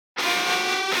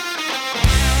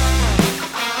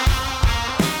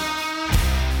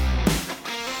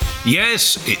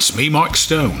Yes, it's me, Mark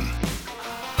Stone,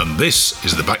 and this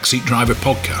is the Backseat Driver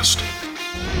Podcast.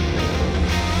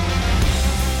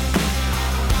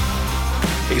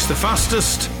 It's the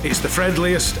fastest, it's the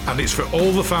friendliest, and it's for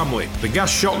all the family. The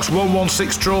Gas Shocks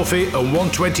 116 Trophy and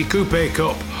 120 Coupe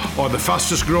Cup are the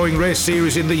fastest growing race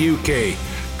series in the UK,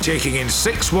 taking in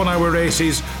 6 one-hour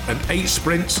races and 8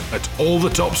 sprints at all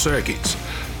the top circuits.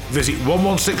 Visit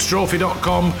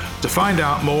 116trophy.com to find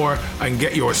out more and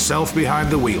get yourself behind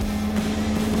the wheel.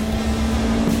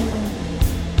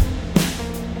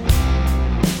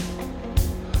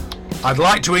 I'd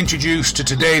like to introduce to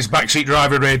today's Backseat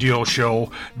Driver radio show,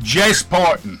 Jez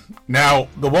Parton. Now,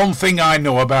 the one thing I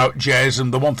know about Jez,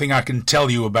 and the one thing I can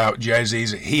tell you about Jez,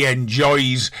 is he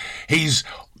enjoys his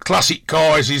classic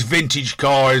cars, his vintage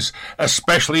cars,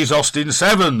 especially his Austin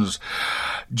 7s.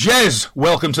 Jez,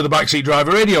 welcome to the Backseat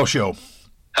Driver radio show.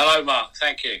 Hello, Mark.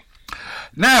 Thank you.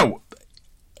 Now,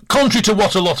 contrary to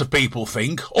what a lot of people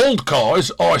think, old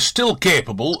cars are still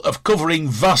capable of covering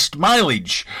vast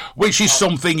mileage, which is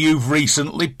something you've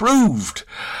recently proved.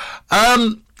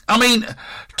 As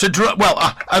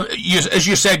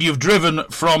you said, you've driven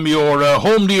from your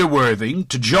home near Worthing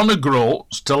to John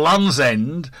O'Groats to Land's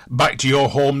End, back to your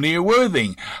home near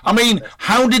Worthing. I mean,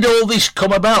 how did all this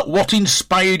come about? What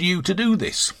inspired you to do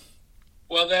this?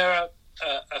 Well, there are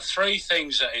 3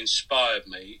 things that inspired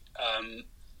me.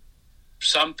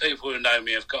 Some people who know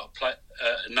me have got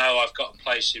know I've got a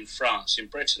place in France, in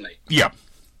Brittany. Yeah.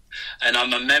 And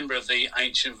I'm a member of the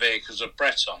Ancient Vehicles of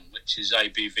Breton, which is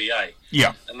ABVA.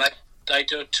 Yeah. And they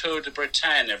do a Tour de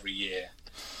Bretagne every year.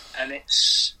 And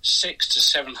it's 600 to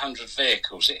 700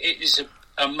 vehicles. It is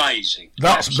amazing.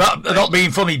 Not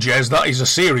being funny, Jez, that is a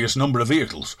serious number of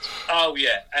vehicles. Oh,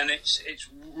 yeah. And it's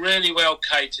really well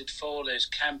catered for. There's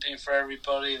camping for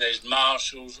everybody. There's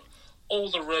marshals. All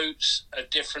the routes are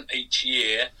different each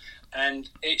year, and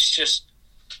it's just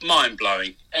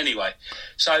mind-blowing. Anyway,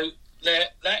 so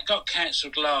that got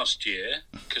cancelled last year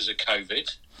because of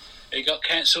COVID. It got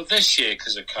cancelled this year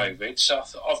because of COVID, so I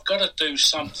thought, I've got to do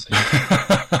something.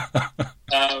 I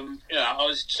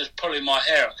was just pulling my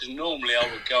hair out, because normally I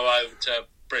would go over to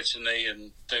Brittany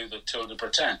and do the Tour de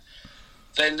Bretagne.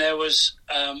 Then there was,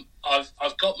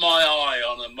 I've got my eye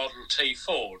on a Model T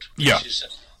Ford, which is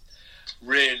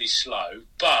really slow,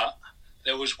 but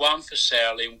there was one for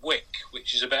sale in Wick,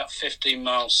 which is about 15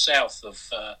 miles south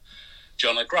of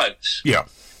John O'Groats. Yeah.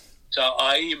 So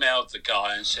I emailed the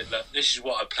guy and said, look, this is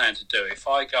what I plan to do. If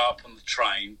I go up on the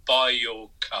train, buy your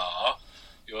car,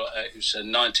 it was a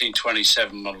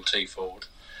 1927 Model T Ford,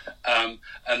 and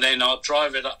then I'll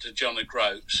drive it up to John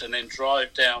O'Groats and then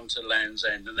drive down to Land's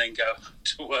End and then go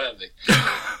to Worthing.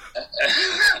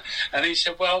 And he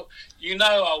said, well, you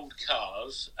know old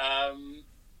cars.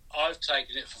 I've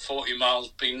taken it for 40 miles,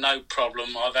 been no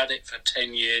problem. I've had it for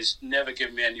 10 years, never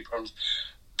given me any problems.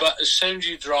 But as soon as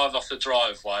you drive off the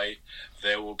driveway,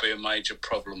 there will be a major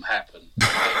problem happen.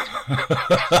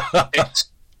 It's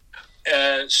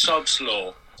sod's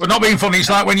law. Well, not being funny, it's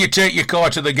like when you take your car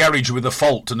to the garage with a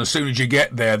fault, and as soon as you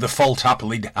get there, the fault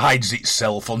happily hides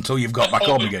itself until you've got back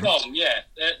home again. Yeah,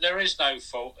 there is no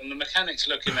fault, and the mechanic's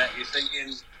looking at you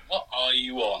thinking, what are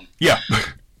you on? Yeah.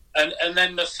 And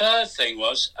then the third thing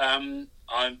was, I'm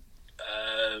a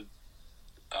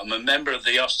member of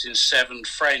the Austin 7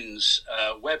 Friends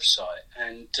website,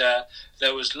 and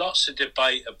there was lots of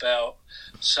debate about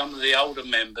some of the older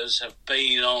members have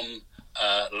been on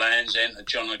Land's End at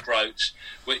John O'Groats,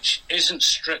 which isn't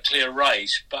strictly a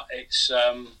race, but it's,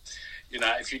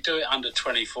 if you do it under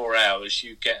 24 hours,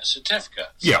 you get a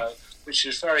certificate, which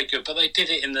is very good. But they did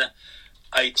it in the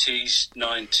 80s,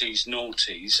 90s,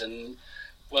 noughties, and,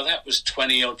 well, that was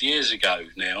 20-odd years ago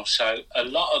now. So a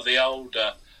lot of the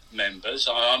older members,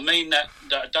 I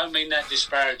don't mean that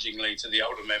disparagingly to the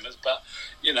older members, but,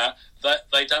 that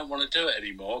they don't want to do it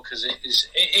anymore because it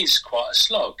is quite a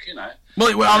slog,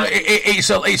 Well,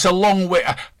 it's a long way.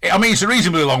 I mean, it's a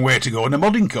reasonably long way to go in a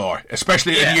modding car,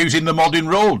 especially using the modding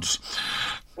roads.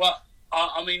 Well,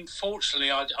 I mean, fortunately,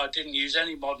 I didn't use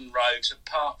any modern roads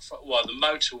apart from, the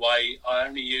motorway. I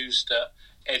only used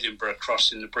Edinburgh,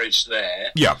 crossing the bridge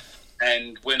there. Yeah.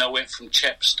 And when I went from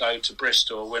Chepstow to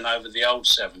Bristol, I went over the old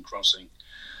Severn crossing.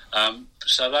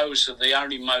 So those are the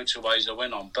only motorways I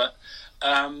went on. But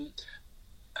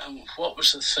what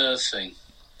was the third thing?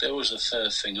 There was a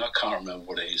third thing. I can't remember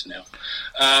what it is now.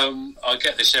 I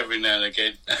get this every now and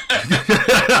again.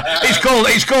 It's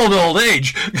called old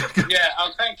age. Yeah.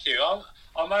 Oh, thank you.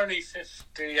 I'm only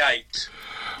 58.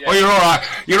 Yeah. Oh, you're all right.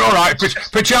 You're all right.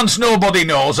 Perchance nobody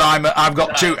knows. I've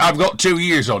got 2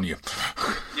 years on you.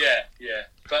 Yeah.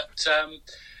 But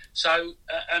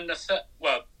and the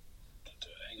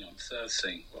third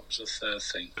thing? What was the third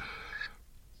thing?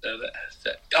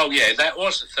 That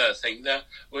was the third thing. There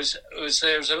was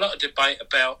a lot of debate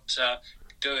about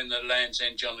doing the Land's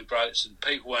End John O'Groats, and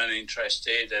people weren't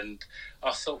interested. And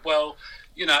I thought, well,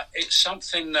 it's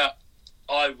something that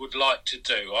I would like to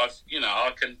do. I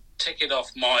can tick it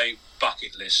off my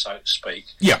bucket list, so to speak.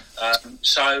 Yeah.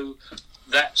 So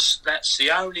that's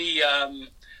the only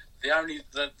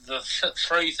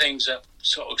three things that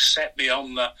sort of set me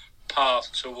on the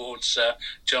path towards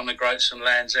John O'Groats and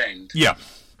Land's End. Yeah.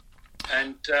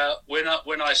 And when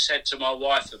I said to my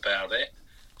wife about it,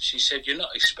 she said, "You're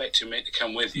not expecting me to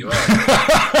come with you, are you?"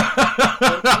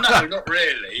 Well, no, not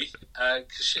really.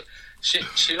 'Cause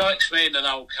she likes me in an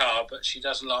old car, but she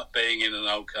doesn't like being in an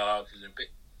old car because it's a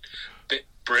bit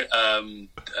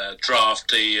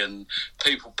drafty, and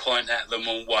people point at them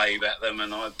and wave at them,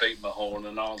 and I beat my horn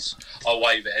and I'll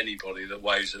wave at anybody that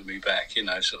waves at me back,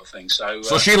 sort of thing. So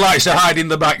she likes to hide in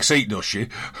the back seat, does she?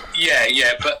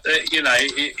 Yeah, but you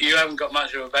haven't got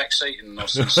much of a back seat in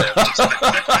Austin 7.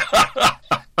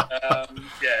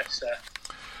 So.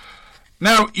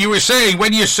 Now, you were saying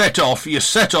when you set off in your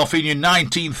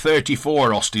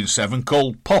 1934 Austin 7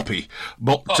 called Poppy,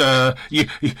 but you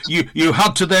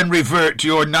had to then revert to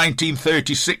your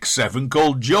 1936 7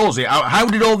 called Josie. How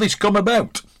did all this come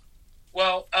about?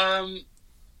 Well, I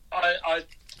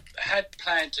had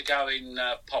planned to go in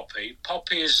Poppy.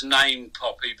 Poppy is named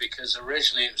Poppy because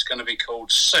originally it was going to be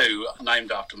called Sue,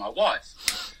 named after my wife.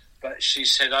 But she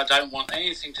said, I don't want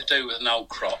anything to do with an old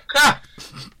crock. Ah!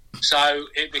 So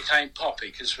it became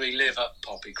Poppy because we live at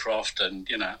Poppycroft, and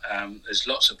there's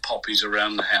lots of poppies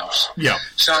around the house. Yeah.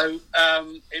 So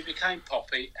it became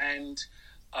Poppy, and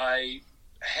I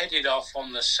headed off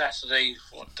on the Saturday.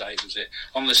 What day was it?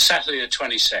 On the Saturday the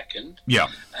 22nd.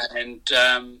 Yeah. And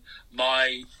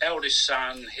my eldest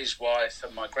son, his wife,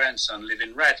 and my grandson live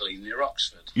in Radley near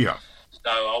Oxford. Yeah. So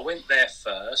I went there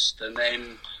first, and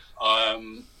then I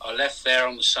left there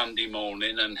on the Sunday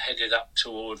morning and headed up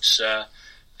towards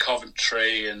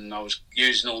Coventry, and I was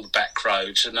using all the back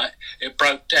roads, and it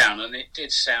broke down, and it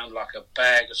did sound like a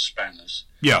bag of spanners.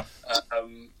 Yeah.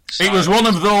 It was one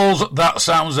of those "that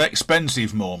sounds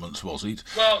expensive" moments, was it?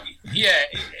 Well, yeah,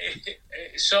 it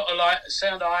sort of like a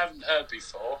sound I haven't heard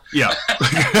before. Yeah.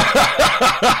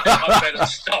 I better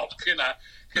stop,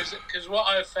 because what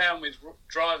I found with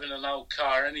driving an old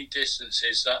car any distance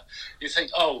is that you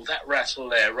think, oh, that rattle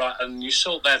there, right, and you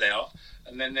sort that out,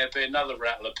 and then there'll be another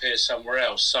rattle appear somewhere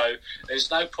else. So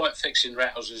there's no point fixing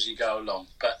rattles as you go along.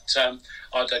 But I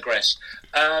digress.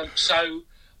 So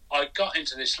I got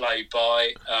into this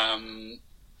lay-by, and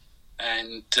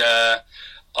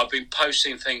I've been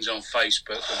posting things on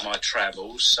Facebook of my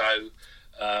travels. So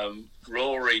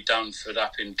Rory Dunford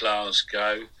up in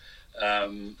Glasgow,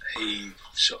 he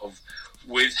sort of,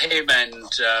 with him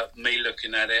and me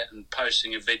looking at it and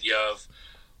posting a video of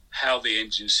how the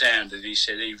engine sounded, he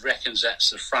said he reckons that's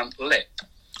the front lip.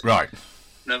 Right.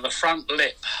 Now, the front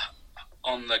lip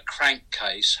on the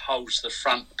crankcase holds the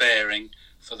front bearing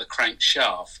for the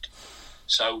crankshaft.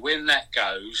 So when that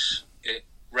goes, it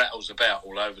rattles about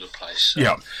all over the place. So,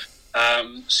 yeah.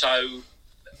 So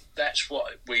that's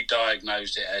what we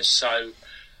diagnosed it as. So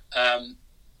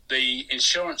the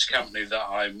insurance company that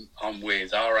I'm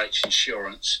with, RH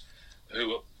Insurance,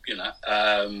 who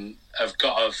have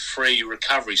got a free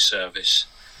recovery service.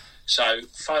 So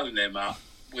phone them up.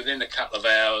 Within a couple of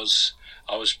hours,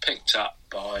 I was picked up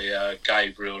by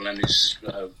Gabriel and his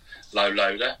low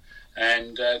loader,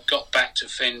 and got back to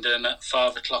Findon at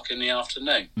 5 o'clock in the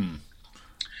afternoon. Mm.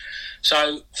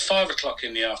 So 5 o'clock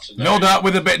in the afternoon. No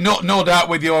doubt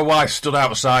with your wife stood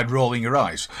outside rolling her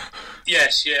eyes.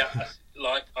 Yes, yeah.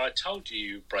 Like I told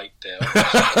you break down.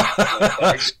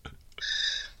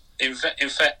 In fact,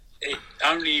 it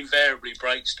only invariably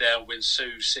breaks down when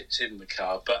Sue sits in the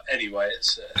car. But anyway,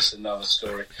 it's another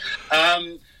story.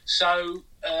 So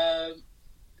I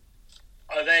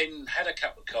then had a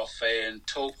cup of coffee and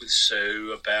talked with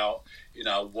Sue about,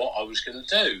 what I was going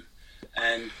to do.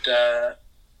 And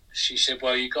she said,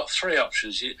 well, you've got three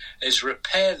options. There's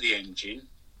repair the engine,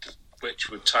 which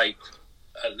would take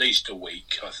at least a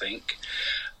week, I think.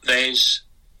 There's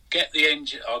get the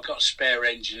engine. I've got a spare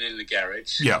engine in the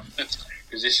garage. Yeah.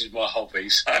 Because this is my hobby.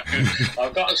 So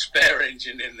I've got a spare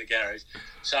engine in the garage.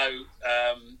 So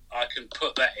I can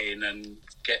put that in and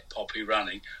get Poppy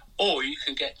running. Or you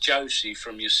can get Josie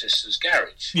from your sister's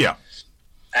garage. Yeah.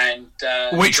 And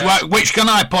which can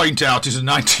I point out is a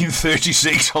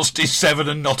 1936 Austin 7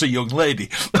 and not a young lady.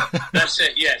 That's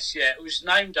it, yes, yeah. It was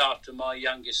named after my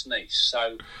youngest niece.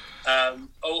 So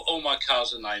all my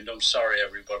cars are named. I'm sorry,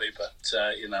 everybody, but,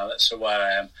 that's the way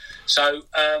I am. So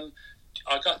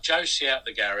I got Josie out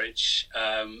the garage.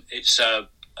 It's a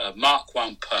Mark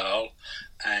 1 Pearl,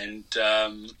 and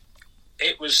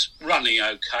it was running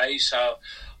okay, so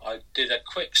I did a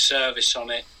quick service on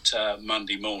it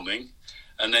Monday morning,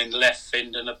 and then left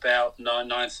Findon about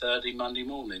 9:30 Monday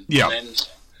morning. Yeah. And then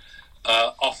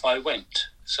off I went.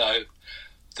 So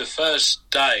the first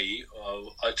day,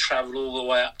 I travelled all the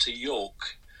way up to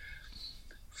York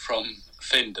from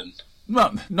Findon.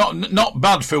 Not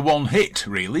bad for one hit,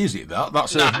 really, is it?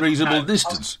 That's a reasonable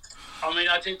distance. I mean,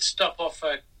 I did stop off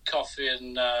for coffee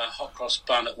and hot cross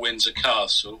bun at Windsor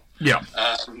Castle. Yeah.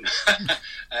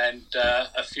 And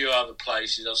a few other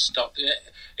places I stopped.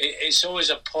 It's always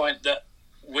a point that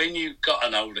when you've got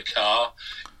an older car,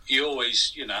 you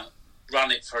always, run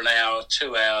it for an hour,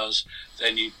 2 hours,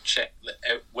 then you check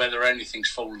whether anything's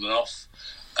fallen off,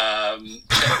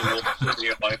 check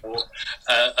the oil,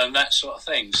 and that sort of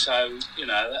thing. So,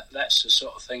 that's the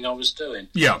sort of thing I was doing.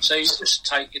 Yeah. So you just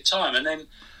take your time. And then,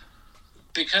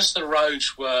 because the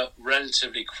roads were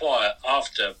relatively quiet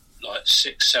after like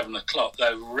 6, 7 o'clock,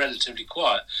 they were relatively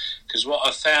quiet. Because what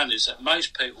I found is that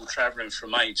most people travelling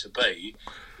from A to B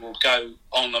will go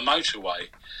on the motorway,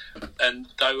 and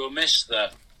they will miss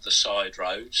the side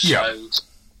roads. Yeah. So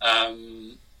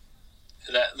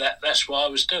that's what I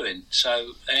was doing.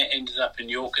 So I ended up in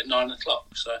York at 9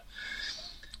 o'clock. So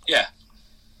yeah.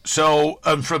 So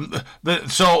I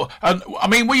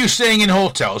mean, were you staying in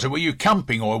hotels, or were you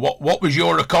camping, or what was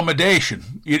your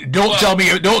accommodation? Don't tell me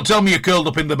you curled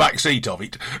up in the back seat of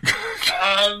it.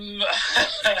 I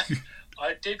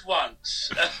did once.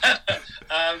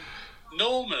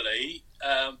 Normally,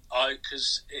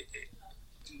 because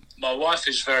my wife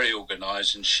is very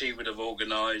organised, and she would have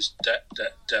organised that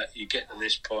you get to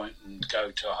this point and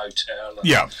go to a hotel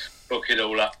and book it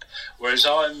all up. Whereas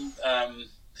I'm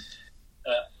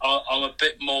a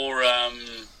bit more.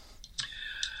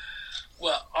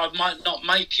 Well, I might not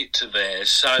make it to there,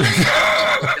 so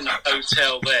in a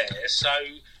hotel there. So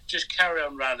just carry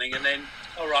on running, and then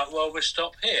all right. Well, we'll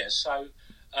stop here. So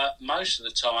most of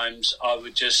the times, I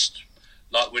would just.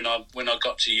 Like when I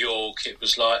got to York, it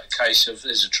was like a case of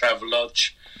there's a travel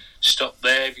lodge, stop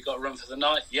there. Have you got a room for the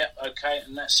night? Yep, okay,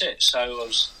 and that's it. So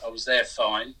I was there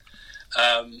fine.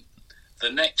 The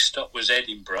next stop was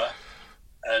Edinburgh,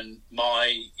 and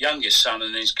my youngest son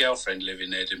and his girlfriend live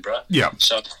in Edinburgh. Yeah.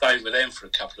 So I stayed with them for a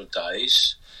couple of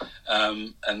days,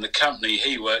 and the company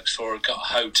he works for had got a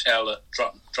hotel at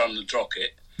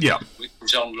Drumnadrocket, which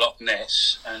was on Loch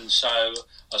Ness, and so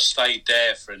I stayed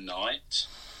there for a night.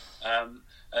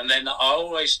 And then I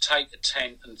always take a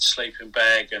tent and sleeping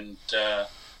bag and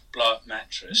blow-up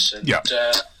mattress. And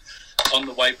on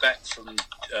the way back from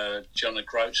John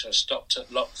O'Groats, I stopped at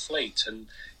Loch Fleet. And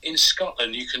in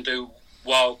Scotland, you can do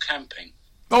wild camping.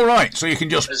 All right, so you can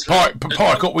just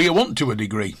park up where you want to a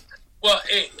degree. Well,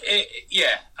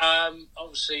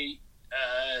 obviously,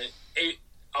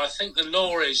 I think the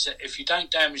law is that if you don't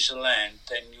damage the land,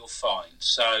 then you're fine.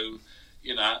 So,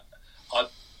 I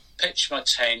pitched my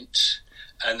tent,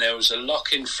 and there was a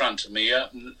lock in front of me. I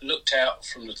looked out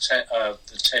from the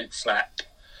tent flap,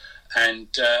 and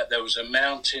there was a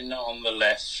mountain on the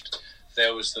left.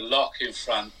 There was the lock in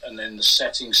front, and then the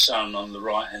setting sun on the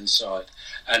right-hand side.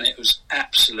 And it was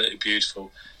absolutely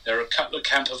beautiful. There were a couple of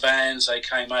camper vans. They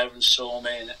came over and saw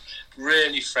me, and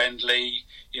really friendly,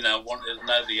 wanted to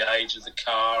know the age of the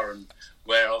car and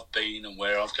where I've been and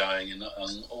where I'm going and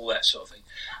all that sort of thing.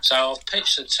 So I'll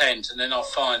pitch the tent, and then I'll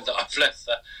find that I've left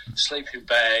the sleeping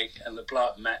bag and the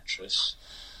blow-up mattress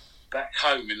back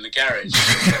home in the garage.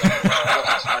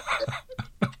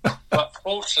 But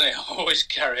fortunately, I always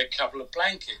carry a couple of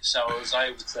blankets, so I was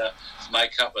able to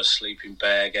make up a sleeping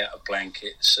bag out of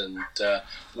blankets and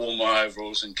warm my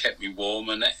overalls and kept me warm,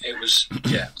 and it was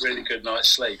really good night's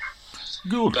sleep.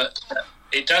 Good. But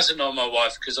it doesn't on my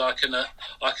wife, because I can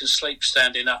sleep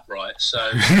standing upright.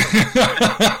 So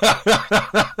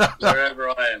wherever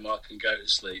I am, I can go to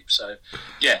sleep. So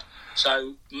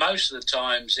So most of the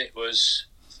times it was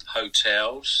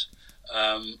hotels.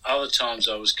 Other times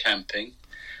I was camping.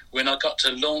 When I got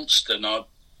to Launceston, I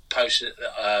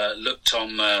looked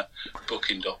on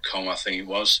booking.com, I think it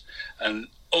was, and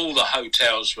all the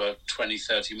hotels were 20,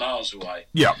 30 miles away.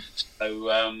 Yeah. So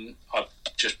I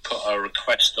just put a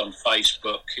request on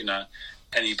Facebook,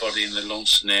 anybody in the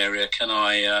Launceston area, can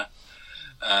I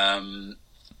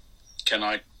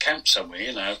camp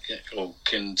somewhere, or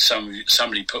can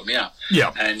somebody put me up?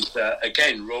 Yeah. And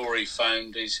again, Rory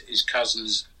phoned, his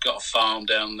cousin's got a farm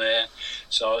down there,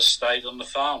 so I stayed on the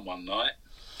farm one night.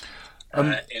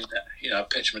 I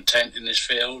pitched my tent in this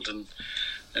field,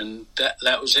 and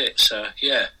that was it. So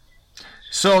yeah.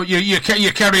 So you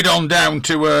carried on down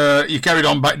to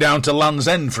back down to Land's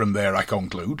End from there, I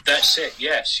conclude. That's it.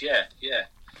 Yes, yeah.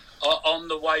 On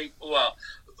the way, well,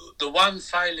 the one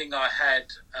failing I had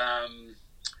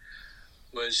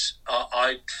was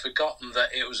I'd forgotten that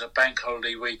it was a bank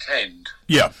holiday weekend.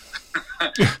 Yeah.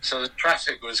 So the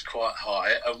traffic was quite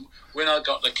high. When I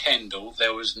got to Kendal,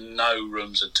 there was no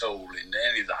rooms at all in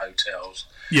any of the hotels.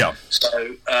 Yeah.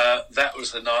 So that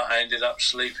was the night I ended up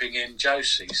sleeping in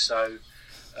Josie's. So,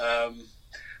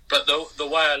 but the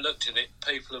way I looked at it,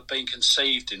 people have been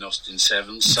conceived in Austin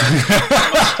 7, so it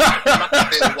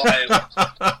must be a way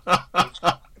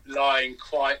of lying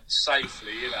quite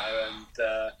safely,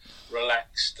 and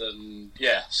relaxed, and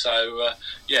So I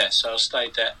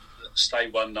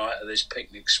stayed one night at this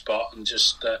picnic spot and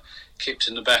just kept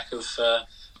in the back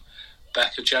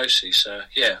of Josie. So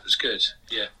it was good.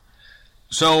 Yeah.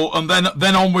 So, and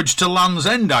then onwards to Land's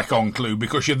End, I conclude,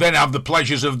 because you then have the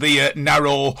pleasures of the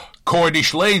narrow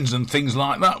Cornish lanes and things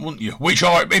like that, wouldn't you? Which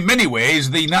are, in many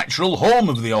ways, the natural home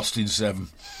of the Austin 7.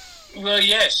 Well,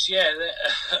 yes, yeah.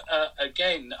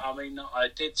 Again, I mean, I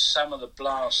did some of the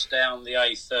blasts down the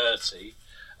A30,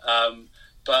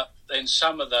 but then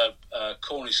some of the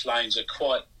Cornish lanes are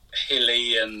quite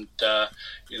hilly, and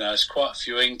it's quite a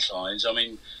few inclines. I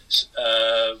mean,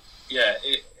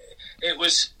 it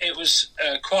was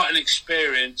quite an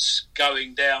experience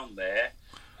going down there.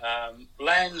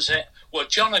 Land's End, well,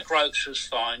 John O'Groats was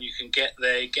fine. You can get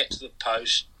there, get to the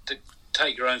post,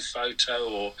 take your own photo,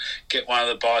 or get one of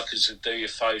the bikers to do your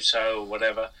photo or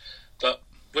whatever. But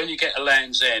when you get to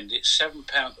Land's End, it's £7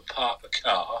 to park the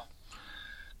car.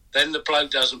 Then the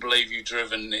bloke doesn't believe you've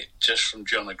driven it just from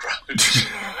John O'Groats.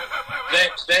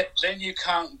 then you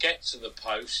can't get to the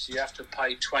post. You have to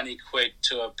pay 20 quid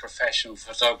to a professional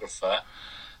photographer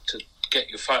to get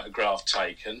your photograph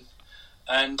taken.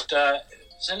 And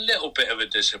it's a little bit of a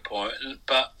disappointment,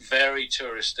 but very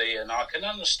touristy, and I can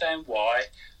understand why.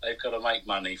 They've got to make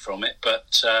money from it,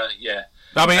 but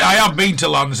I mean, I have been to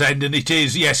Land's End, and it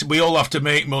is, yes, we all have to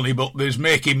make money, but there's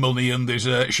making money and there's,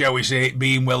 shall we say, it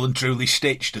being well and truly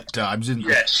stitched at times, isn't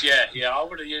there? Yes, yeah, I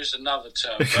would have used another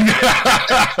term.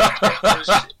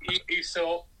 But, you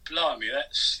thought, blimey,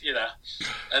 that's,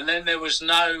 and then there was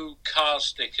no car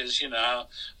stickers,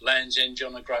 Land's End,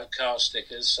 John O'Groats car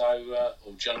stickers, so,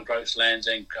 or John O'Groats Land's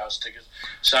End car stickers.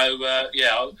 So,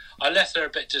 I left there a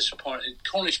bit disappointed.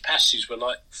 Cornish passes were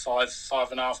like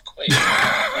 £5.5 quid.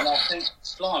 And I think,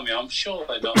 blimey, I'm sure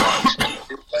they're not that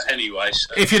expensive. But anyway.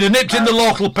 So, if you'd have nipped in the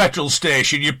local petrol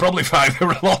station, you'd probably find they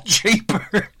were a lot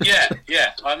cheaper. yeah,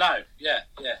 I know. Yeah.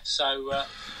 So,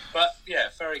 but, yeah,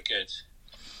 very good.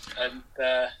 And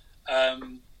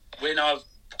when I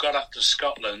got up to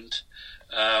Scotland,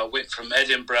 went from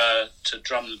Edinburgh to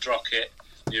Drumnadrochit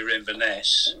near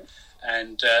Inverness,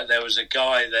 and there was a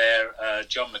guy there,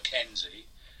 John Mackenzie,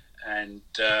 and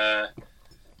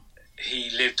he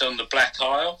lived on the Black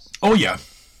Isle. Oh, yeah.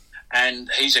 And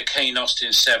he's a keen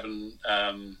Austin 7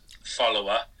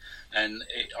 follower, and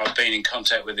I've been in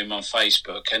contact with him on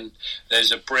Facebook, and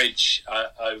there's a bridge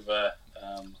over,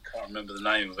 I can't remember the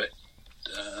name of it,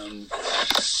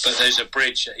 but there's a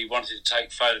bridge that he wanted to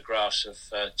take photographs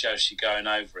of Josie going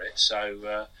over it,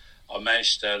 so I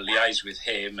managed to liaise with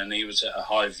him, and he was at a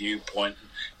high viewpoint and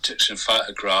took some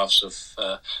photographs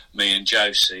of me and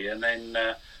Josie, and then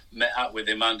met up with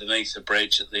him underneath the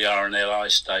bridge at the RNLI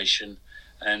station,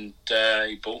 and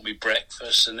he bought me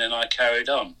breakfast, and then I carried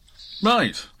on.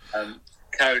 Right.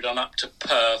 Carried on up to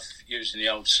Perth using the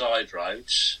old side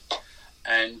roads,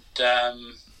 and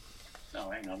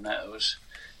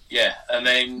and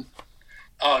then,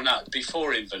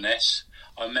 before Inverness,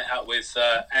 I met up with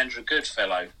Andrew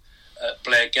Goodfellow at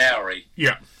Blair Gowrie.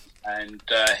 Yeah. And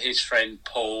his friend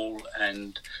Paul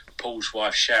and Paul's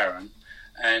wife Sharon,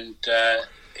 and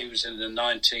he was in the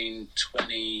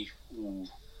 1920,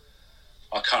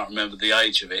 I can't remember the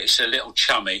age of it, it's a little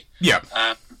chummy. Yeah.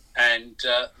 And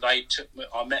they took me,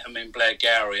 I met them in Blair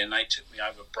Gowrie, and they took me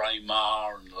over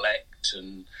Braemar and Lecht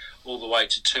and all the way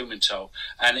to Tumental,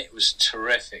 and it was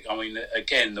terrific. I mean,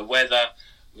 again, the weather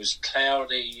was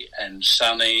cloudy and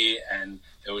sunny, and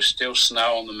there was still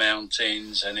snow on the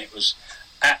mountains, and it was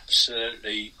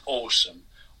absolutely awesome.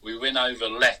 We went over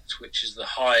Lecht, which is the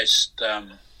highest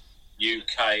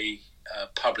UK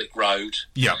public road.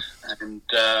 Yeah. And,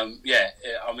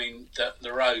 I mean,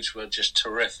 the roads were just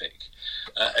terrific.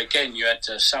 Again, you had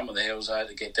to, some of the hills I had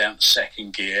to get down to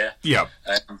second gear. Yeah.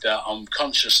 And I'm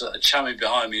conscious that the chummy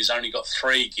behind me has only got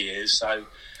 3 gears, so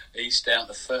he's down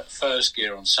to first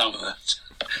gear on some of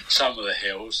the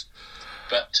hills.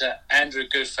 But Andrew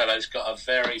Goodfellow's got a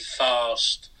very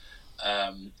fast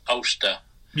Ulster.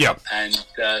 Yeah. And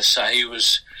so he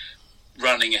was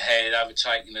running ahead,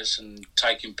 overtaking us and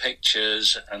taking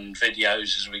pictures and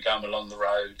videos as we go along the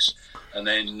roads. And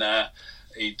then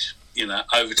he'd,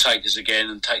 overtake us again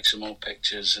and take some more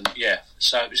pictures. And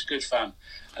so it was good fun.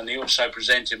 And he also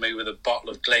presented me with a bottle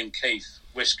of Glenkeith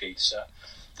whiskey, so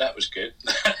that was good.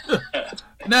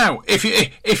 Now,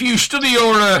 if you study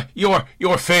your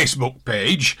Facebook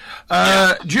page,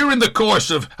 during the course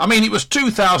of, it was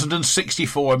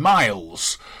 2,064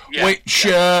 miles, which,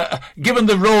 given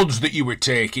the roads that you were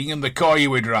taking and the car you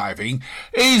were driving,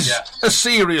 is a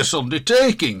serious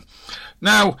undertaking.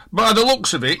 Now, by the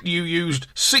looks of it, you used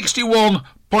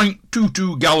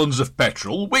 61.22 gallons of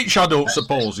petrol, which I don't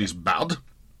suppose is bad.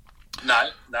 No.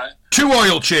 2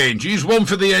 oil changes, one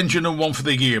for the engine and one for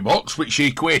the gearbox, which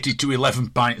equated to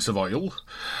 11 pints of oil.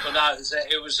 Well, no,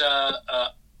 it was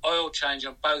oil change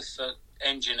on both the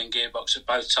engine and gearbox at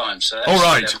both times. So all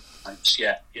right.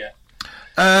 Yeah.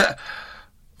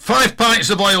 5 pints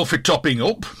of oil for topping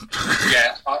up.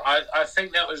 Yeah, I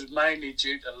think that was mainly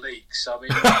due to leaks.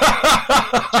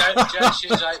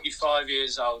 She's 85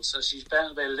 years old, so she's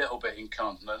bound to be a little bit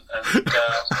incontinent. And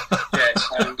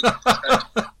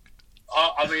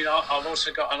I've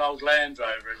also got an old Land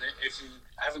Rover, and if you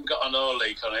haven't got an oil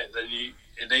leak on it, then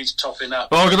it needs topping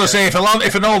up. Well, I was going to say, if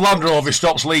an old Land Rover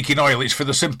stops leaking oil, it's for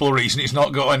the simple reason it's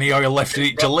not got any oil left in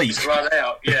it to leak. It's run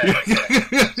out,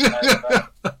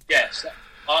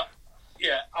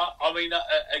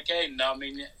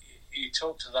 you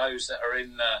talk to those that are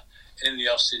in the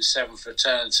Austin 7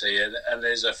 fraternity, and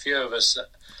there's a few of us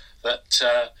that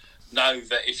know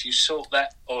that if you sort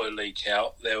that oil leak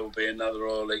out, there will be another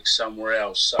oil leak somewhere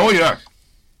else. So,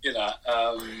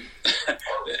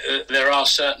 there are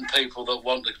certain people that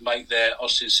want to make their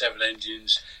Austin 7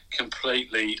 engines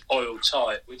completely oil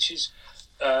tight, which is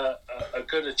a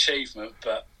good achievement,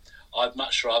 but I'd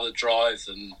much rather drive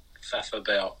than faff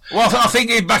about. Well, I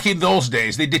think back in those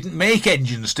days they didn't make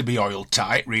engines to be oil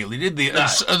tight, really, did they? No.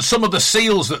 And some of the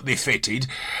seals that they fitted,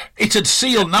 it had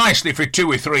sealed nicely for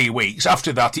 2 or 3 weeks.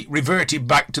 After that, it reverted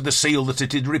back to the seal that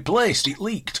it had replaced. It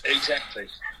leaked. Exactly.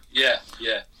 Yeah.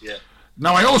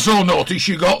 Now, I also noticed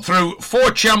you got through 4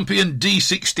 Champion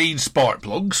D16 spark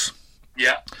plugs.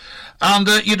 Yeah. And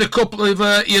you had a couple of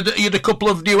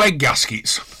new egg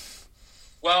gaskets.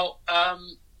 Well,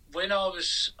 when I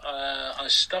was, I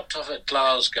stopped off at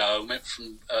Glasgow and went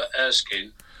from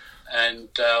Erskine and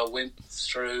went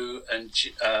through and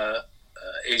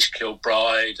East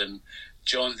Kilbride and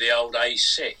joined the old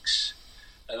A6.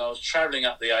 And I was travelling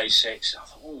up the A6. I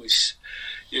thought,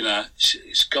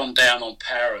 it's gone down on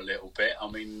power a little bit. I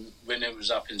mean, when it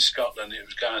was up in Scotland, it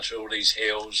was going through all these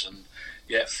hills and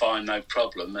fine, no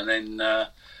problem. And then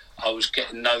I was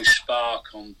getting no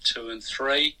spark on 2 and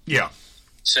 3. Yeah.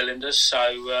 Cylinders,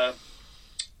 so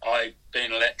I, being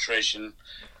an electrician,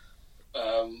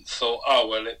 thought,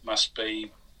 it must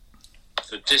be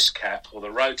the disc cap or the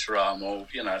rotor arm, or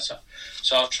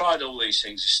so I've tried all these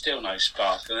things. There's still no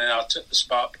spark, and then I took the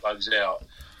spark plugs out,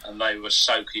 and they were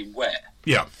soaking wet.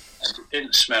 Yeah, and it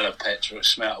didn't smell of petrol; it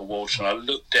smelled of water. And I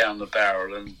looked down the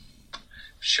barrel, and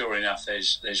sure enough,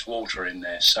 there's water in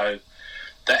there. So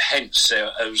hence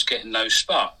I was getting no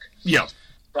spark. Yeah.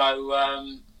 So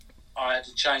I had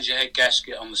to change the head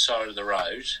gasket on the side of the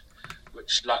road,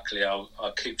 which luckily I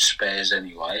keep spares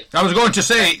anyway. I was going to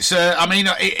say,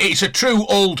 it's a true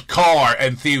old car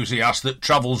enthusiast that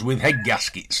travels with head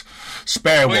gaskets,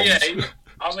 spare ones. Yeah,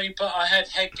 but I had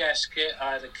head gasket,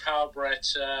 I had a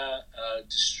carburetor, a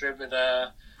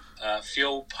distributor,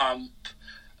 fuel pump,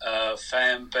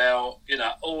 fan belt,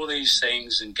 all these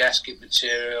things, and gasket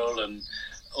material and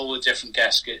all the different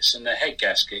gaskets and the head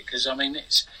gasket, because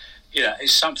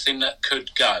it's something that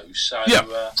could go. So, yeah.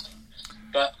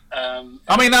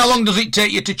 How long does it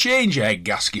take you to change a head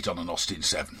gasket on an Austin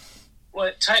 7? Well,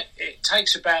 it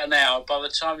takes about an hour. By the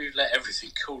time you've let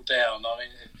everything cool down,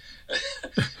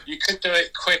 you could do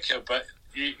it quicker, but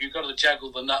you've got to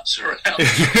juggle the nuts around.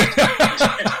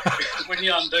 When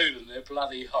you undo them, they're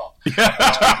bloody hot.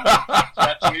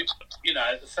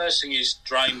 The first thing is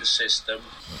drain the system,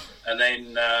 and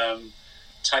then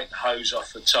take the hose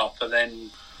off the top, and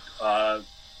then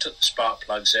took the spark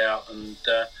plugs out, and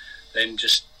then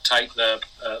just take the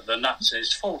nuts.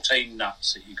 There's 14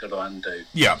 nuts that you've got to undo.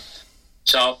 Yeah.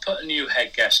 So I put a new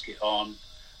head gasket on,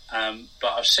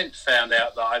 but I've since found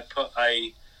out that I put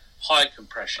a high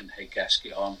compression head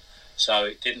gasket on, so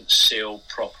it didn't seal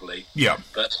properly. Yeah.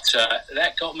 But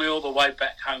that got me all the way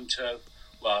back home to, it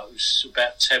was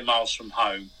about 10 miles from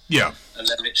home. Yeah. And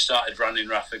then it started running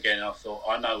rough again. I thought,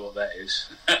 I know what that is.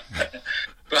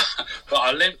 But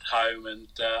I limped home, and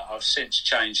I've since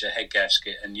changed the head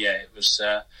gasket, and it was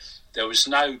there was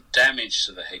no damage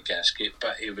to the head gasket,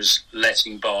 but it was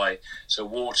letting by, so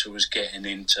water was getting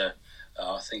into,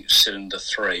 I think, cylinder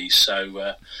 3.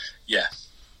 So, yeah.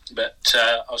 But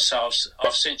I've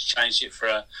since changed it for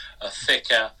a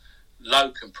thicker,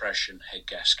 low compression head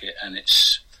gasket, and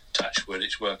it's, touch wood,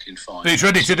 it's working fine. He's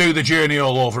ready to do the journey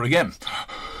all over again.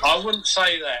 I wouldn't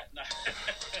say that. No.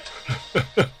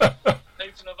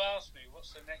 People have asked me,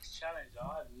 what's the next challenge?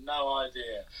 I have no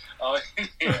idea.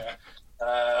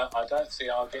 I don't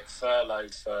think I'll get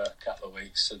furloughed for a couple of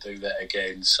weeks to do that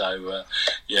again. So,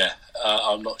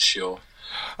 I'm not sure.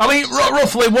 I mean,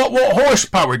 roughly, what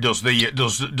horsepower does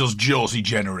Josie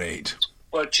generate?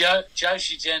 Well,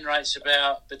 Josie generates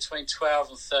about between 12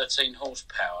 and 13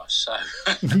 horsepower. So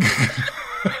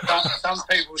some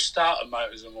people's starter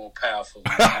motors are more powerful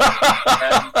than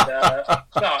that.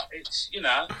 But it's,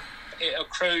 it'll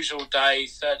cruise all day,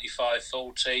 35,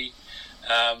 40.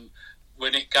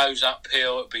 When it goes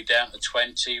uphill, it'll be down to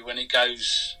 20. When it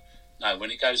goes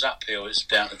uphill, it's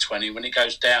down to 20. When it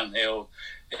goes downhill,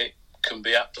 it can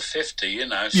be up to 50,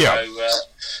 Yeah.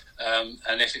 So,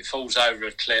 and if it falls over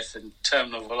a cliff, and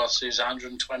terminal velocity is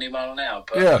 120 mile an hour.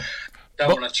 But yeah.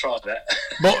 Don't want to try that.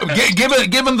 But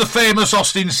given the famous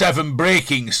Austin 7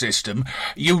 braking system,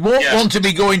 you won't want to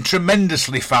be going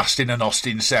tremendously fast in an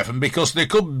Austin 7, because there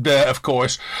could, of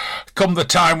course, come the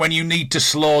time when you need to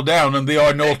slow down, and they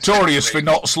are notorious for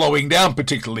not slowing down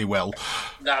particularly well.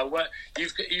 No, well,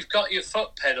 you've got your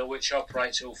foot pedal, which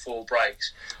operates all 4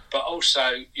 brakes, but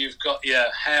also you've got your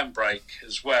handbrake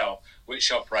as well,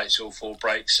 which operates all 4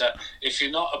 brakes. So if you're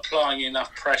not applying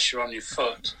enough pressure on your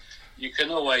foot, you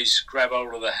can always grab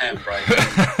hold of the handbrake and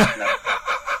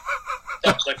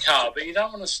stop the car, but you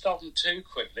don't want to stop them too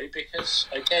quickly, because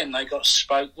again, they got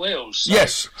spoke wheels. So,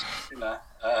 yes.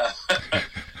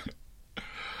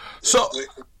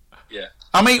 Yeah.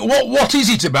 I mean, what is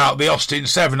it about the Austin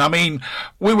 7? I mean,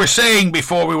 we were saying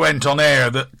before we went on air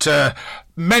that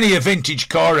many a vintage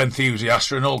car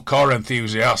enthusiast or an old car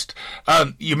enthusiast,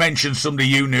 and you mentioned somebody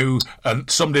you knew and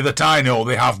somebody that I know,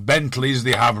 they have Bentleys,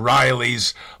 they have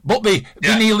Rileys, but they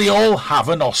nearly all have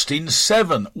an Austin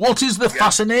 7. What is the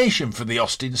fascination for the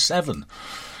Austin 7?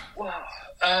 Well,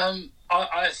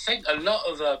 I think a lot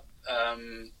of the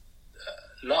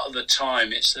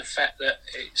time it's the fact that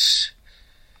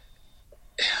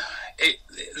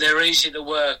they're easy to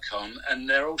work on, and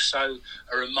they're also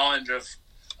a reminder of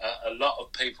a lot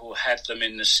of people had them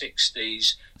in the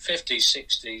 60s, 50s,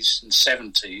 60s and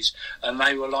 70s, and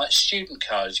they were like student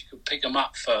cars. You could pick them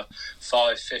up for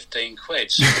 5-15 quid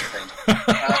sort of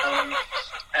thing.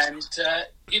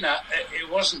 It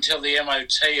wasn't until the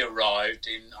MOT arrived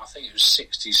in, I think it was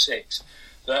 66,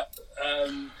 that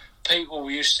people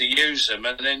used to use them,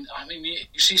 and then, I mean,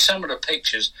 you see some of the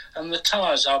pictures, and the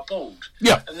tyres are bald.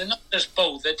 Yeah. And they're not just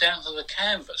bald, they're down to the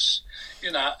canvas,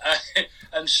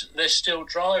 and they're still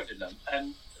driving them.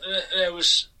 And there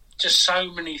was just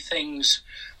so many things,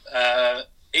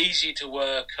 easy to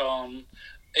work on,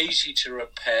 easy to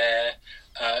repair.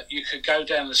 You could go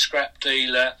down the scrap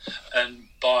dealer and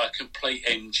buy a complete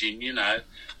engine,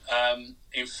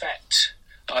 In fact,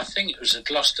 I think it was a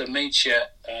Gloucester Meteor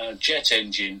jet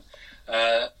engine.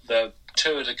 The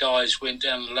 2 of the guys went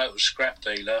down to the local scrap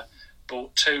dealer,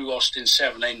 bought 2 Austin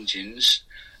 7 engines,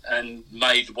 and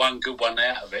made one good one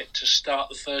out of it to start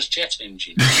the first jet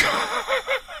engine.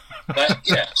 But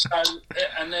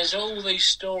and there's all these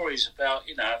stories about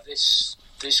this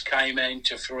came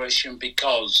into fruition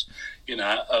because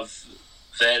of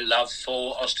their love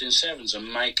for Austin 7s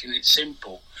and making it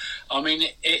simple. I mean,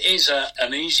 it is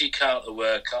an easy car to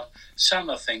work on. Some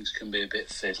of the things can be a bit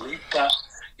fiddly, but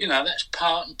that's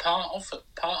part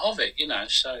of it.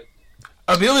 So.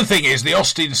 And the other thing is the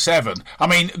Austin 7. I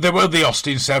mean, there were the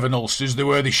Austin 7 Ulsters, there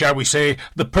were shall we say,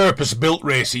 the purpose-built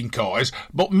racing cars,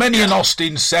 but many an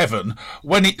Austin 7,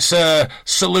 when its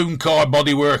saloon car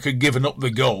bodywork had given up the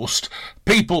ghost,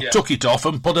 people took it off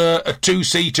and put a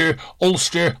 2-seater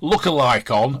Ulster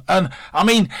look-alike on. And, I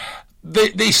mean,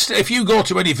 if you go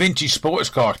to any vintage sports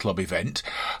car club event,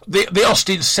 the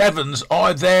Austin 7s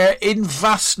are there in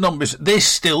vast numbers. They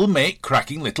still make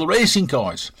cracking little racing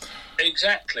cars.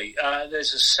 Exactly.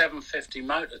 There's a 750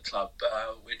 Motor Club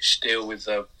which deal with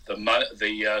the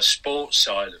sports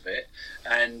side of it,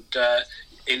 and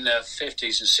in the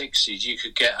 50s and 60s you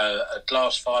could get a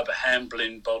glass fibre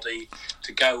handling body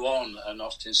to go on an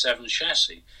Austin 7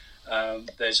 chassis.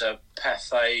 There's a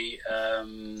Pathé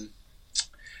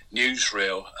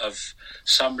newsreel of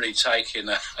somebody taking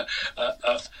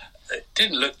it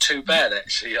didn't look too bad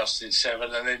actually, Austin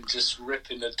 7, and then just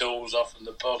ripping the doors off and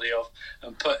the body off,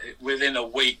 and within a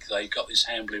week they got this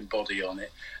handling body on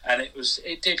it, and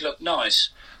it did look nice.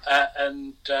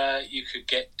 And you could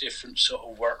get different sort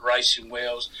of racing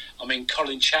wheels. I mean,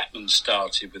 Colin Chapman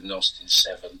started with an Austin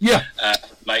 7,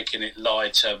 making it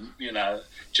lighter,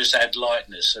 just add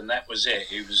lightness, and that was it.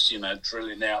 He was,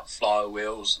 drilling out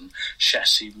flywheels and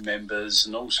chassis members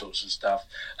and all sorts of stuff.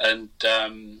 And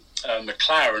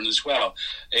McLaren as well.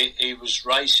 He was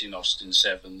racing Austin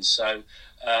 7s, so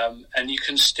and you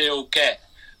can still get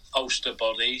Ulster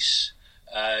bodies.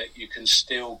 You can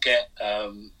still get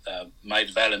made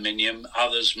of aluminium,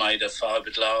 others made of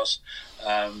fiberglass.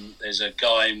 There's a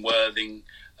guy in Worthing,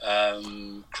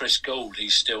 Chris Gould, he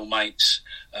still makes,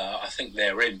 I think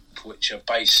they're Imp, which are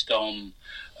based on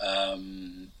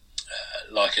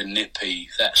like a nippy,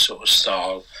 that sort of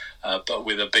style, but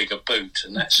with a bigger boot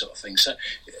and that sort of thing. So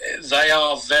they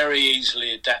are very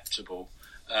easily adaptable.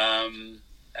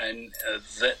 And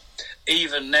that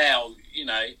even now,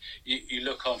 you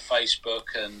look on Facebook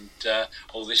and,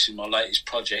 this is my latest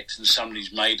project, and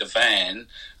somebody's made a van,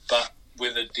 but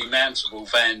with a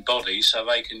demountable van body, so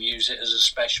they can use it as a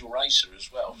special racer as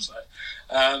well. So,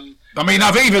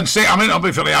 I've even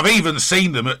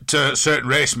seen them at certain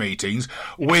race meetings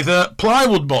with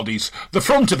plywood bodies. The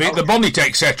front of it, the bonnet,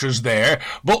 etc., is there,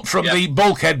 but from the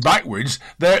bulkhead backwards,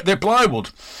 they're plywood.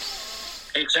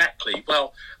 Exactly.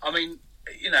 Well,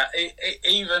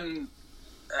 even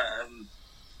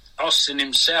Austin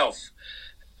himself,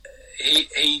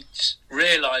 he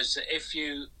realised that if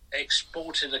you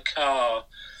exported a car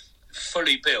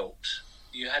fully built,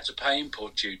 you had to pay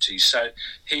import duty. So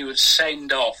he would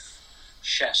send off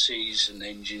chassis and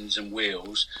engines and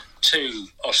wheels to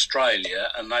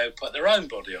Australia, and they would put their own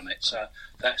body on it. So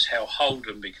that's how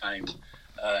Holden became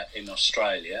in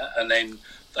Australia, and then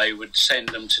they would send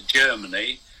them to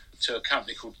Germany to a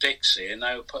company called Dixie, and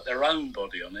they would put their own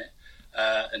body on it,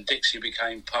 and Dixie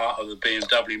became part of the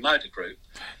BMW Motor Group.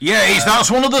 Yeah, that's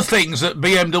one of the things that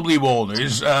BMW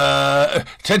owners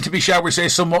tend to be, shall we say,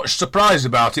 somewhat surprised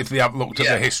about if they haven't looked at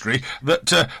the history, that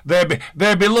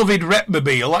their beloved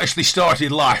Repmobile actually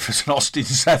started life as an Austin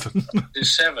 7.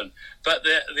 It's 7. But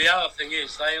the other thing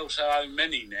is they also own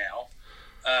Mini now,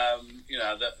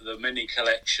 the Mini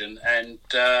collection, and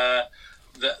the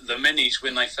Minis,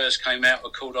 when they first came out,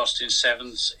 were called Austin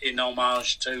 7s in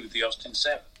homage to the Austin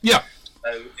 7. Yeah.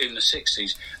 In the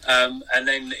 60s. And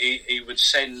then he would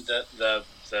send the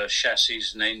chassis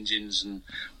and engines and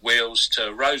wheels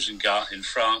to Rosengart in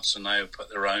France, and they would put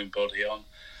their own body on.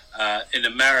 In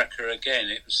America, again,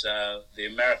 it was the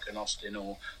American Austin,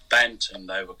 or Bantam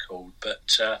they were called. But,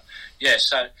 so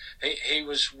he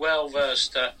was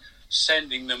well-versed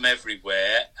sending them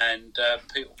everywhere, and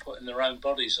people putting their own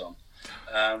bodies on.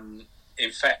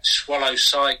 In fact, Swallow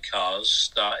Sidecars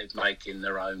started making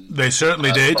their own. They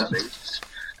certainly did. Bodies.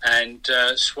 And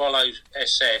Swallow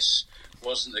SS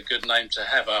wasn't a good name to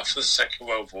have after the Second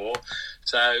World War,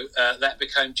 so that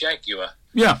became Jaguar.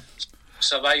 Yeah.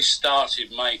 So they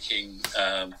started making,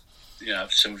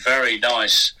 some very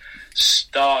nice,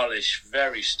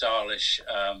 very stylish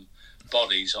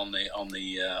bodies on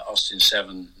the Austin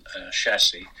 7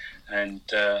 chassis. And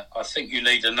I think you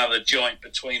need another joint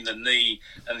between the knee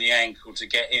and the ankle to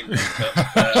get in.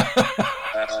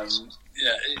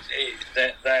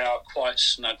 But they are quite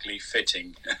snugly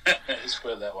fitting. Let's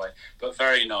put it that way. But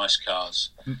very nice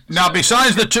cars. Now,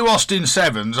 besides the two Austin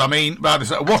 7s,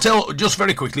 what else? Just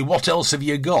very quickly, what else have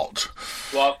you got?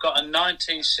 Well, I've got a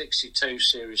 1962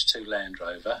 Series 2 Land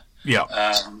Rover.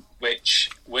 Yeah. Which,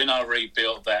 when I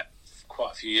rebuilt that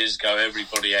quite a few years ago,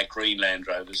 everybody had green Land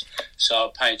Rovers, so I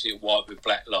painted it white with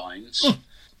black lines.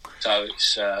 So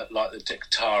it's like the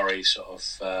Dictari sort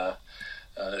of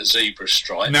zebra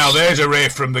stripe. Now there's a ray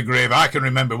from the grave. I can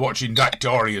remember watching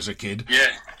Dictari as a kid.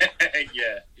 Yeah,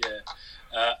 yeah.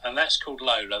 And that's called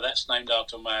Lola. That's named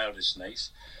after my eldest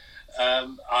niece.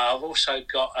 I've also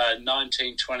got a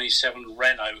 1927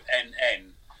 Renault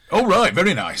NN. Oh, right,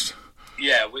 very nice.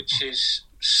 Yeah, which is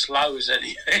slow as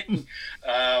anything.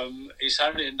 It's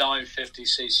only a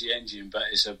 950cc engine, but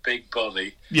it's a big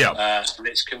body. Yeah. And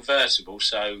it's convertible,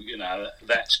 so,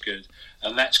 that's good.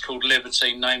 And that's called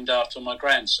Libertine, named after my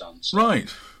grandsons. Right.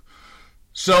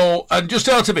 So, and just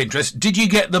out of interest, did you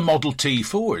get the Model T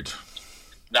Ford?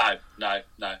 No. I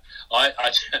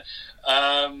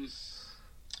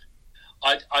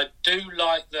do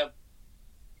like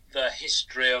the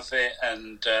history of it,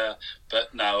 and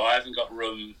but no, I haven't got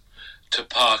room to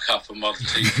park up a Model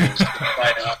T Ford.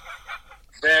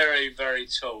 very, very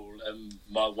tall, and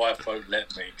my wife won't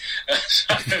let me.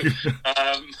 So,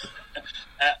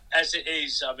 as it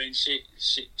is, I mean,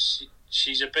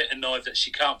 she's a bit annoyed that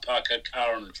she can't park her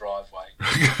car on the driveway.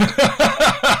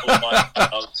 All my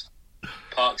cars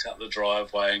parked up the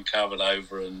driveway and covered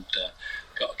over and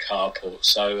got a carport.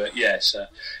 So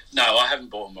no, I haven't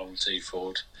bought a Model T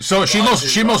Ford. So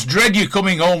she must dread you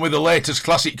coming home with the latest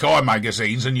classic car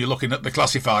magazines and you're looking at the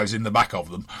classifieds in the back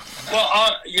of them.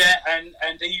 Well,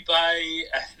 and eBay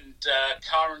and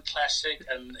Car and Classic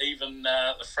and even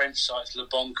the French sites Le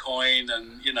Bon Coin,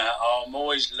 and I'm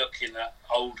always looking at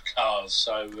old cars.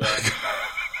 So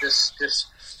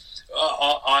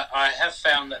I have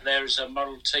found that there is a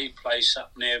Model T place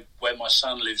up near where my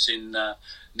son lives in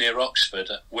near Oxford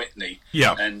at Whitney.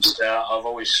 Yeah. And I've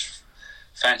always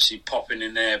fancied popping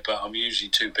in there, but I'm usually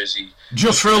too busy.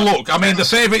 Just for a look. I mean, the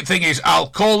favourite thing is I'll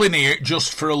call in here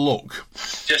just for a look.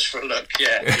 Just for a look,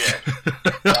 yeah.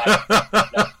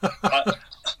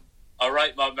 I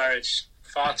rate my marriage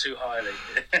far too highly.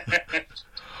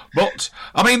 But,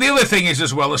 I mean, the other thing is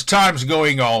as well, as time's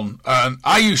going on,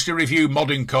 I used to review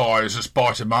modern cars as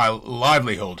part of my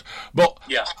livelihood, but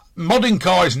modern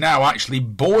cars now actually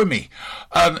bore me.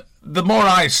 And the more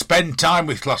I spend time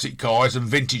with classic cars and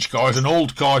vintage cars and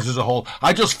old cars as a whole,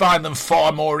 I just find them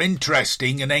far more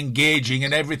interesting and engaging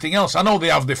and everything else. I know they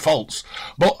have their faults,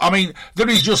 but, I mean, there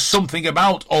is just something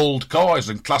about old cars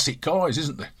and classic cars,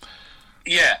 isn't there?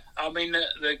 Yeah, I mean,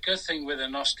 the good thing with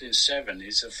an Austin 7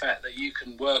 is the fact that you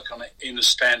can work on it in a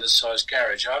standard-sized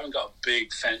garage. I haven't got a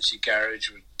big, fancy garage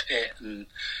with pit and,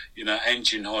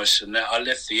 engine hoist and that. I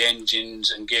left the engines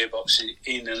and gearboxes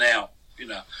in and out,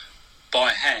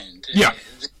 by hand. Yeah.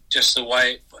 Just the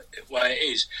way it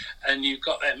is. And you've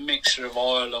got that mixture of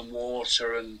oil and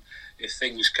water, and if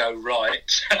things go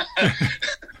right,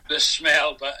 the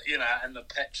smell, but, and the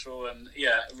petrol, and,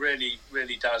 it really,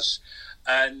 really does.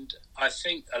 And I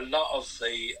think a lot of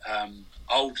the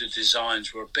older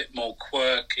designs were a bit more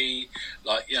quirky,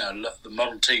 like, the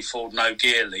Model T Ford no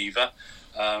gear lever.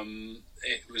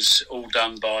 It was all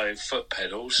done by foot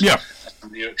pedals. Yeah.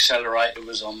 And your accelerator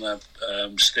was on the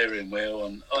steering wheel,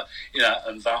 and,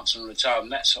 advance and retard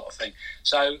and that sort of thing.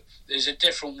 So there's a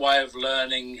different way of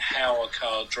learning how a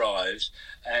car drives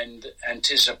and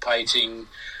anticipating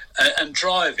and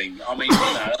driving. I mean,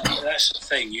 that's the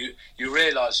thing. You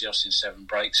realise the Austin 7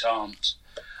 brakes aren't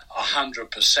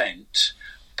 100%,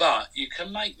 but you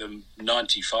can make them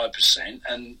 95%,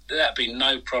 and that'd be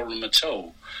no problem at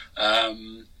all.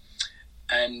 And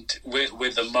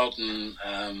with the modern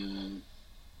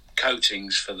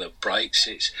coatings for the brakes,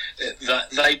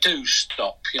 they do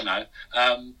stop,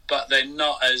 but they're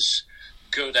not as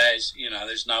good as,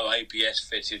 there's no ABS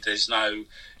fitted, there's no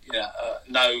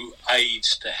no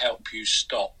aids to help you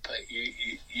stop.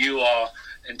 You are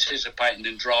anticipating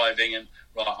and driving, and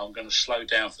right, I'm going to slow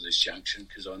down for this junction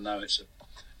because I know it's a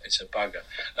bugger.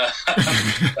 But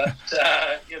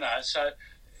so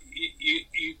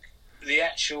you the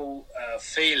actual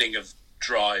feeling of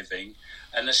driving,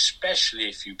 and especially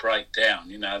if you break down,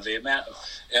 the amount of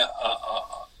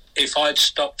if I'd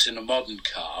stopped in a modern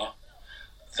car,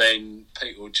 then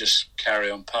people would just carry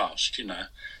on past,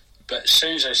 But as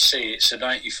soon as I see it's an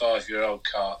 85-year-old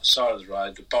car, side of the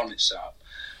road, the bonnet's up,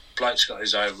 bloke's got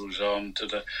his overalls on,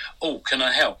 can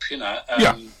I help?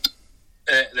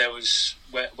 There was,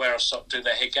 where I stopped to do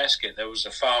the head gasket, there was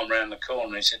a farm round the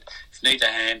corner. He said, if you need a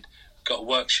hand, got a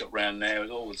workshop round there with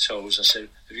all the tools. I said,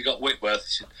 have you got Whitworth?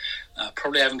 He said,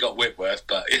 probably haven't got Whitworth,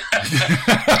 but,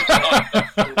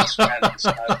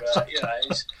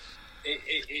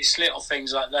 it's little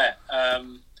things like that.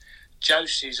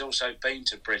 Josie's also been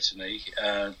to Brittany,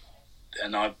 and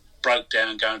I broke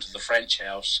down going to the French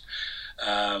house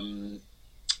from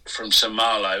St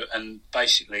Malo, and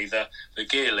basically the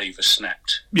gear lever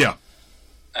snapped. Yeah.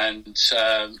 And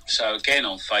so again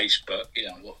on Facebook,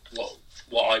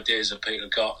 what ideas have people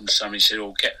got? And somebody said,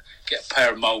 get a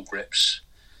pair of mole grips,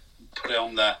 put it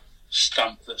on the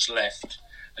stump that's left,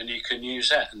 and you can use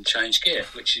that and change gear,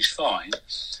 which is fine.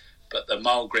 But the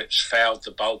mole grips fouled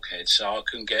the bulkhead, so I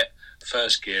couldn't get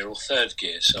first gear or third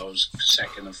gear, so I was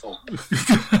second and fourth.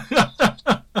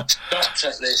 Stopped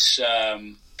at this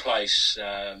place,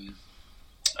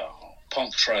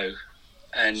 Pontreux,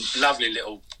 and lovely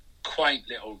little, quaint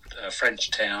little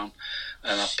French town,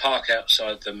 and I park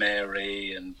outside the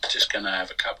mairie and just going to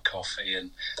have a cup of coffee,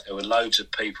 and there were loads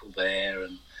of people there,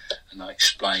 and I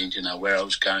explained, where I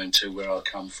was going to, where I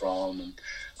come from, and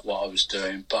what I was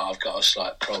doing, but I've got a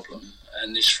slight problem.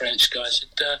 And this French guy said,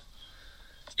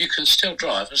 you can still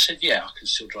drive? I said, yeah, I can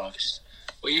still drive. He said,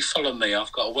 well, you follow me,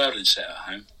 I've got a welding set at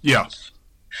home. Yeah.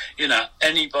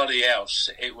 Anybody else,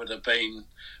 it would have been,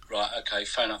 right, okay,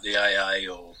 phone up the AA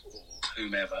or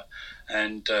whomever,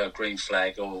 and Green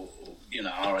Flag or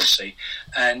RAC.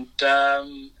 And,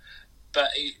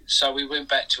 so we went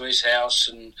back to his house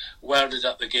and welded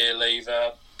up the gear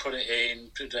lever, put it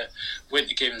in, went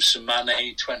to give him some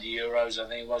money, €20, I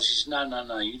think it was. He said,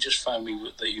 no, you just phone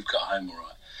me that you've got home all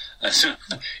right.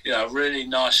 Really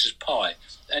nice as pie.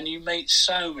 And you meet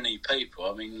so many people.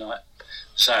 I mean, I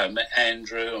met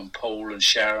Andrew and Paul and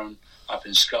Sharon up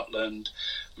in Scotland.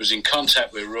 Was in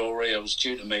contact with Rory. I was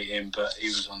due to meet him, but he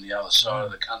was on the other side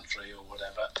of the country or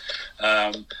whatever.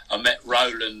 I met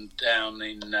Roland down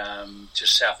in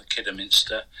just south of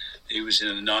Kidderminster. He was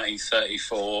in a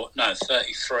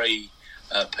 33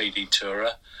 PD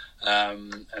Tourer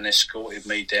and escorted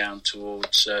me down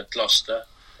towards Gloucester.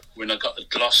 When I got to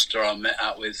Gloucester, I met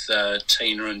up with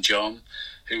Tina and John,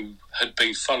 who had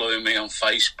been following me on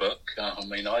Facebook.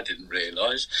 I didn't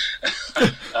realise.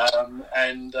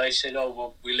 And they said,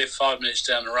 we live 5 minutes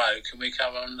down the road. Can we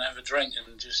come and have a drink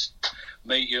and just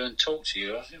meet you and talk to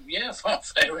you? I said, yeah,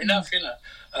 fair enough,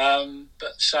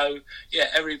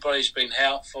 everybody's been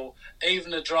helpful.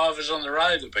 Even the drivers on the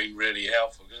road have been really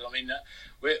helpful. Because,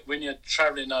 when you're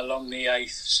travelling along the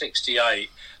A68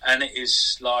 and it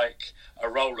is like a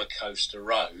roller coaster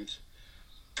road,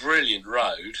 brilliant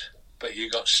road, but you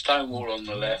got Stonewall on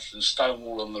the left and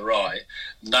Stonewall on the right,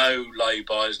 no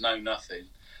lay-bys, no nothing,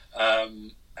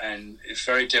 and it's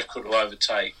very difficult to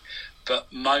overtake.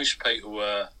 But most people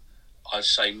were, I'd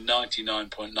say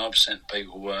 99.9% of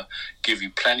people were give you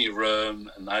plenty of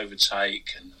room and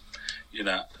overtake, and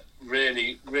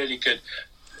really, really good.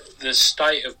 The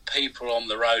state of people on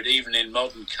the road, even in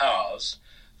modern cars,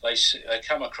 they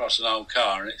come across an old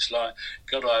car and it's like,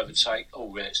 got to overtake.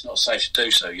 Oh, yeah, it's not safe to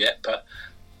do so yet, but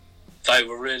they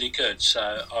were really good.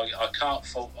 So I can't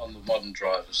fault on the modern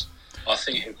drivers. I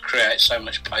think it creates so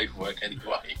much paperwork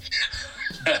anyway.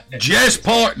 Jez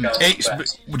Parton,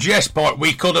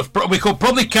 we could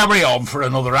probably carry on for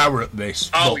another hour at this.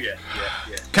 Oh, yeah.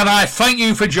 Can I thank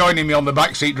you for joining me on the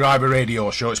Backseat Driver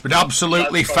Radio Show? It's been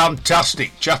absolutely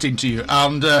fantastic chatting to you.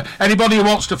 And anybody who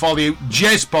wants to follow you,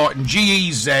 Jez Parton,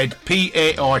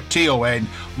 GEZPARTON,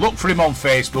 look for him on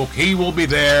Facebook. He will be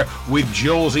there with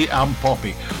Josie and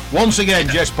Poppy. Once again,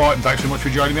 Jez Parton, thanks so much for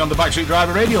joining me on the Backseat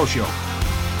Driver Radio Show.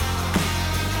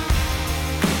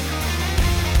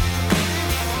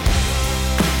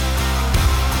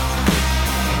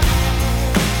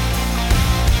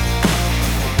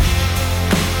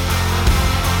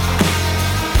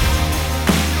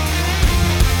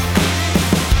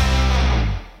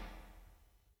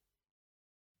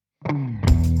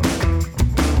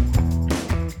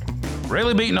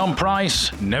 Rarely beaten on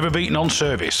price, never beaten on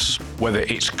service. Whether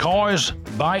it's cars,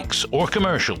 bikes or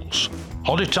commercials,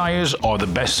 Hodder Tyres are the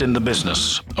best in the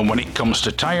business. And when it comes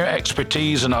to tyre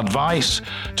expertise and advice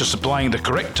to supplying the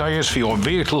correct tyres for your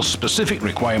vehicle's specific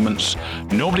requirements,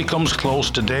 nobody comes close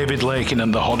to David Lakin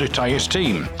and the Hodder Tyres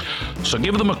team. So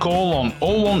give them a call on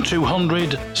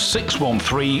 01200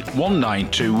 613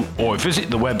 192 or visit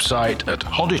the website at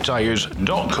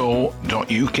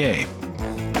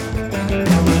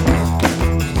hoddertyres.co.uk.